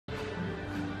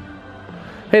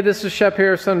Hey, this is Shep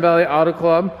here, Sun Valley Auto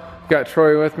Club. Got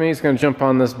Troy with me. He's going to jump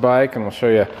on this bike and we'll show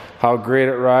you how great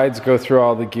it rides, go through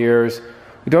all the gears.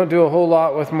 We don't do a whole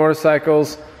lot with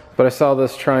motorcycles, but I saw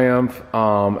this Triumph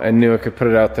and knew I could put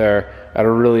it out there at a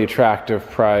really attractive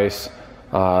price.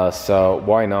 So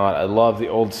why not? I love the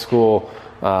old school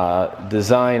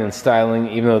design and styling,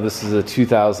 even though this is a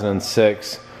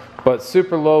 2006, but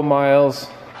super low miles.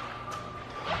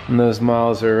 And those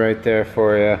miles are right there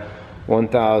for you,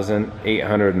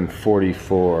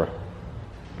 1,844.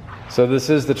 So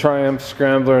this is the Triumph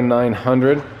Scrambler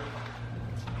 900.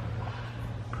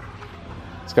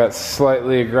 It's got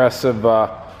slightly aggressive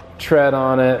tread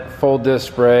on it, full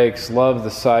disc brakes, love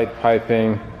the side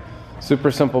piping.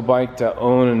 Super simple bike to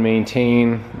own and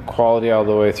maintain, quality all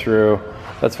the way through.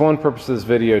 That's one purpose of this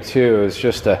video too, is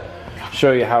just to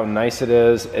show you how nice it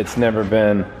is. It's never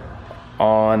been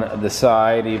on the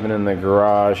side, even in the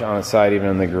garage, on its side, even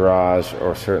in the garage,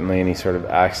 or certainly any sort of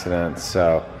accident.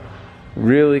 So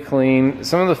really clean.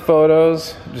 Some of the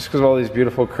photos, just because of all these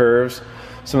beautiful curves,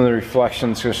 some of the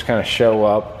reflections just kind of show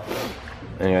up.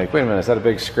 And you're like, wait a minute, is that a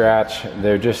big scratch?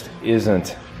 There just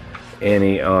isn't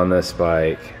any on this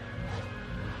bike.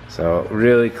 So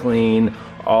really clean.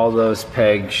 All those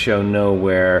pegs show no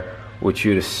wear, which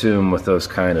you'd assume with those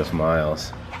kind of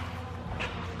miles.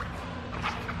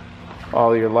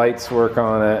 All your lights work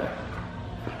on it.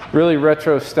 Really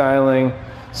retro styling,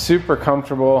 super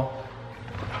comfortable.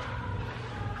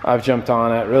 I've jumped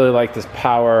on it, really like this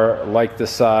power, like the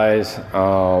size.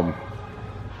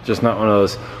 Just not one of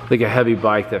those, like a heavy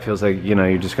bike that feels like, you know,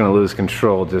 you're just gonna lose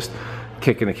control just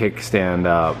kicking a kickstand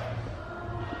up.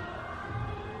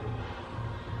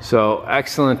 So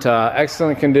excellent,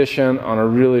 excellent condition on a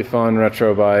really fun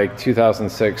retro bike,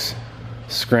 2006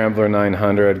 Scrambler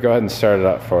 900. Go ahead and start it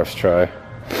up for us, Troy.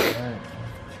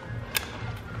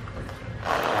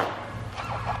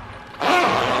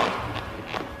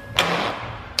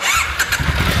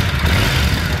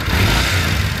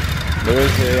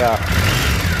 There's a,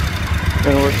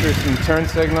 gonna work through some turn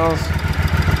signals.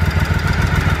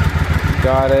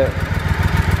 Got it.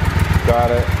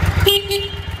 Got it.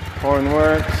 Horn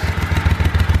works.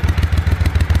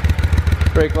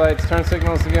 Brake lights, turn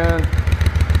signals again.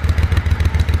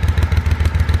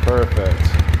 Perfect.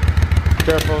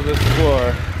 Careful of this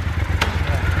floor.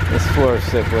 This floor is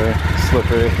slippery.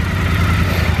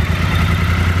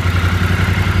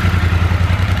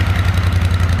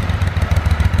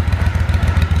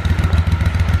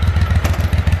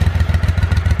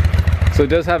 So it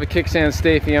does have a kickstand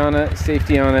safety on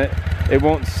it. It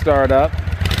won't start up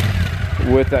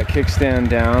with that kickstand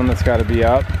down. That's got to be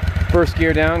up. First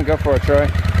gear down, go for it, Troy.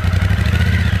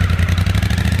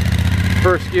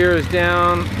 First gear is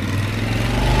down,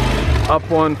 up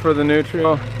one for the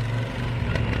neutral,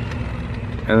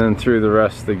 and then through the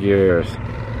rest of the gears.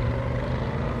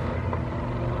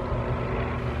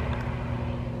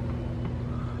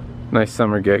 Nice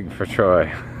summer gig for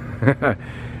Troy.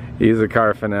 He's a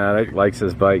car fanatic, likes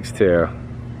his bikes too.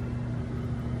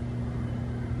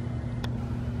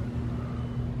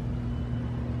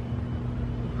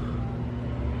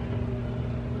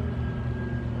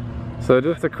 So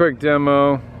just a quick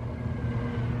demo,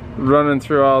 running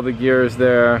through all the gears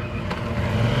there.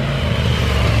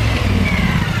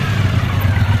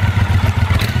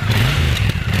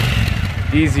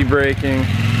 Easy braking,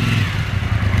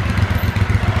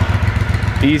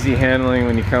 easy handling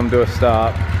when you come to a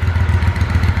stop.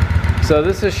 So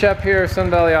this is Shep here, Sun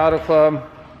Valley Auto Club.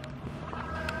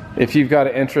 If you've got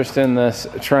an interest in this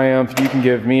Triumph, you can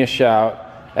give me a shout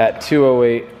at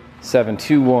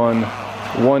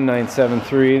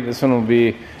 208-721-1973. This one will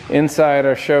be inside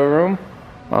our showroom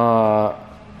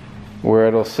where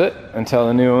it'll sit until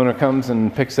the new owner comes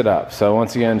and picks it up. So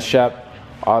once again, Shep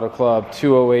Auto Club,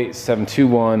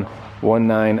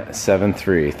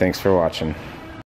 208-721-1973. Thanks for watching.